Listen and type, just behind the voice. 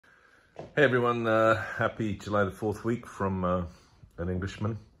Hey everyone, happy July the 4th week from an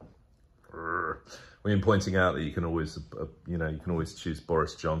Englishman. We've been pointing out that you can always, you can always choose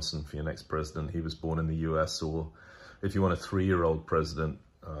Boris Johnson for your next president. He was born in the US, or if you want a 3-year-old president,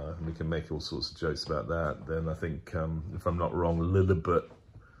 we can make all sorts of jokes about that. Then I think, if I'm not wrong, Lilibet,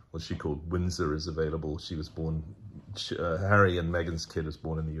 what she called Windsor, is available. She was born, Harry and Meghan's kid was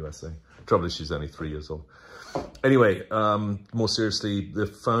born in the USA. Trouble is she's only 3 years old. Anyway, more seriously, the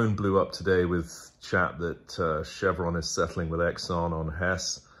phone blew up today with chat that Chevron is settling with Exxon on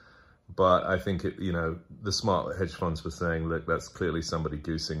Hess. But I think, the smart hedge funds were saying, look, that's clearly somebody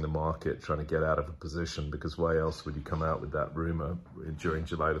goosing the market, trying to get out of a position, because why else would you come out with that rumor during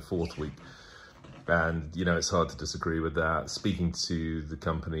July the 4th week? And, it's hard to disagree with that. Speaking to the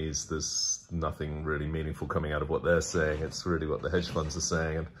companies, there's nothing really meaningful coming out of what they're saying. It's really what the hedge funds are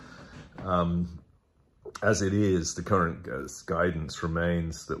saying. And as it is, the current guidance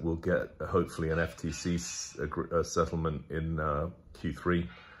remains that we'll get, hopefully, an FTC settlement in Q3,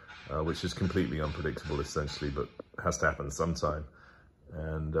 which is completely unpredictable, essentially, but has to happen sometime.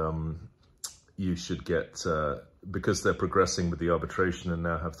 And you should get, because they're progressing with the arbitration and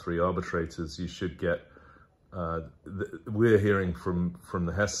now have 3 arbitrators, you should get, we're hearing from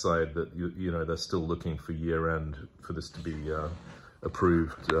the Hess side that, they're still looking for year-end for this to be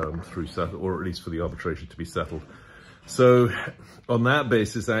approved through settle, or at least for the arbitration to be settled. So on that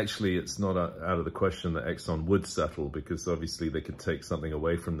basis, actually, it's not out of the question that Exxon would settle, because obviously they could take something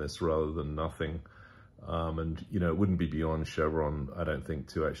away from this rather than nothing. And, it wouldn't be beyond Chevron, I don't think,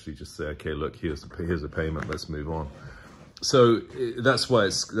 to actually just say, okay, look, here's a payment, let's move on. So that's why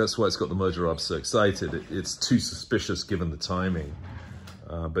it's got the merger up so excited. It's too suspicious given the timing.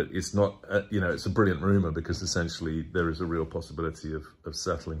 But it's not, it's a brilliant rumor, because essentially there is a real possibility of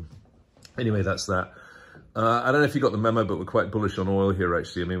settling. Anyway, that's that. I don't know if you got the memo, but we're quite bullish on oil here,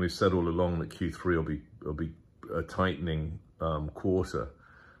 actually. I mean, we've said all along that Q3 will be a tightening quarter.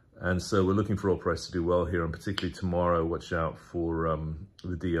 And so we're looking for oil price to do well here, and particularly tomorrow, watch out for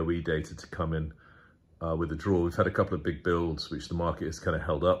the DOE data to come in with a draw. We've had a couple of big builds, which the market has kind of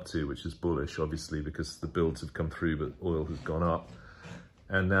held up to, which is bullish, obviously, because the builds have come through, but oil has gone up.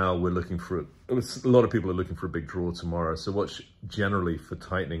 And now we're looking for, a lot of people are looking for a big draw tomorrow. So watch generally for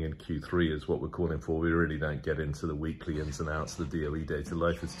tightening in Q3 is what we're calling for. We really don't get into the weekly ins and outs of the DOE data.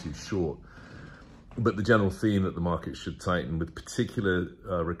 Life is too short. But the general theme that the market should tighten, with particular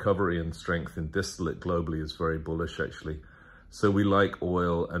recovery and strength in distillate globally, is very bullish, actually. So we like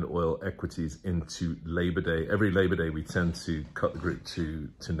oil and oil equities into Labor Day. Every Labor Day, we tend to cut the group to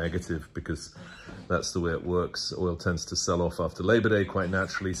negative, because that's the way it works. Oil tends to sell off after Labor Day quite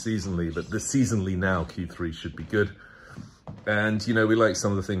naturally, seasonally, but seasonally now, Q3 should be good. And, we like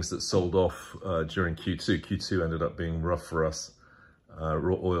some of the things that sold off during Q2. Q2 ended up being rough for us,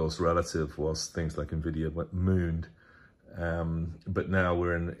 oil's relative, whilst things like Nvidia went mooned. But now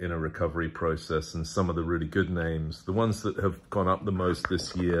we're in a recovery process, and some of the really good names, the ones that have gone up the most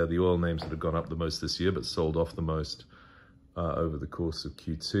this year, the oil names that have gone up the most this year but sold off the most over the course of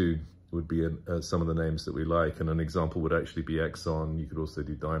Q2, would be some of the names that we like. And an example would actually be Exxon. You could also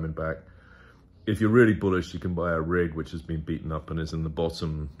do Diamondback. If you're really bullish, you can buy a rig which has been beaten up and is in the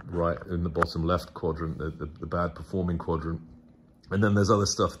bottom right, in the bottom left quadrant, the bad performing quadrant. And then there's other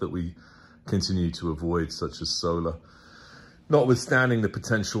stuff that we continue to avoid, such as solar. Notwithstanding the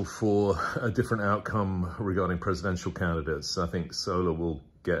potential for a different outcome regarding presidential candidates, I think solar will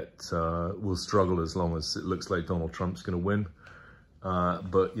struggle as long as it looks like Donald Trump's going to win.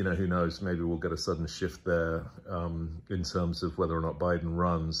 But, who knows, maybe we'll get a sudden shift there in terms of whether or not Biden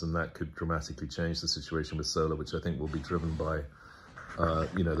runs, and that could dramatically change the situation with solar, which I think will be driven by,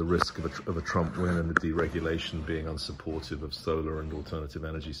 the risk of a Trump win and the deregulation being unsupportive of solar and alternative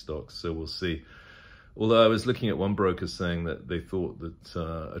energy stocks. So we'll see. Although I was looking at one broker saying that they thought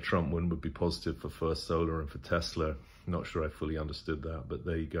that a Trump win would be positive for First Solar and for Tesla. Not sure I fully understood that, but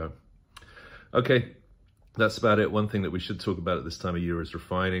there you go. Okay, that's about it. One thing that we should talk about at this time of year is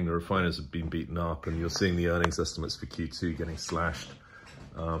refining. The refiners have been beaten up, and you're seeing the earnings estimates for Q2 getting slashed.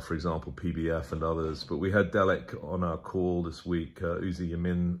 For example, PBF and others. But we had Delek on our call this week, Uzi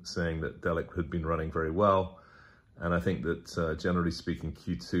Yamin, saying that Delek had been running very well. And I think that generally speaking,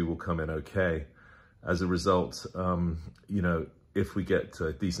 Q2 will come in okay. As a result, if we get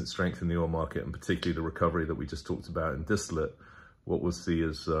decent strength in the oil market, and particularly the recovery that we just talked about in distillate, what we'll see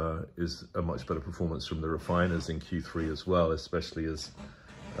is a much better performance from the refiners in Q3 as well, especially as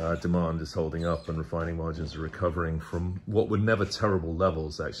demand is holding up and refining margins are recovering from what were never terrible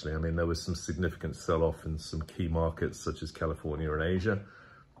levels, actually. I mean, there was some significant sell-off in some key markets such as California and Asia.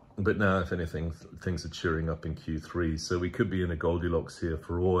 But now, if anything, things are cheering up in Q3. So we could be in a Goldilocks here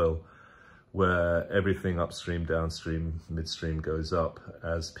for oil. where everything upstream, downstream, midstream goes up,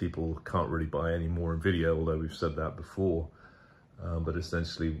 as people can't really buy any more in video, although we've said that before. But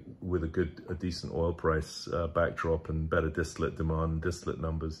essentially, with a decent oil price backdrop and better distillate demand and distillate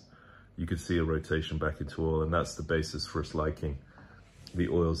numbers, you could see a rotation back into oil, and that's the basis for us liking the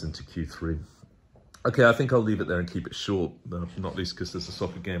oils into Q3. Okay, I think I'll leave it there and keep it short, not least because there's a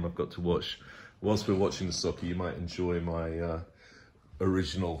soccer game I've got to watch. Whilst we're watching the soccer, you might enjoy my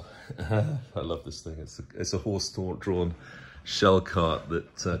original, I love this thing, it's a horse-drawn shell cart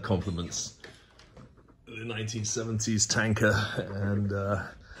that complements the 1970s tanker. And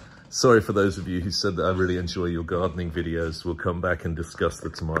sorry for those of you who said that I really enjoy your gardening videos. We'll come back and discuss the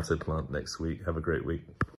tomato plant next week. Have a great week.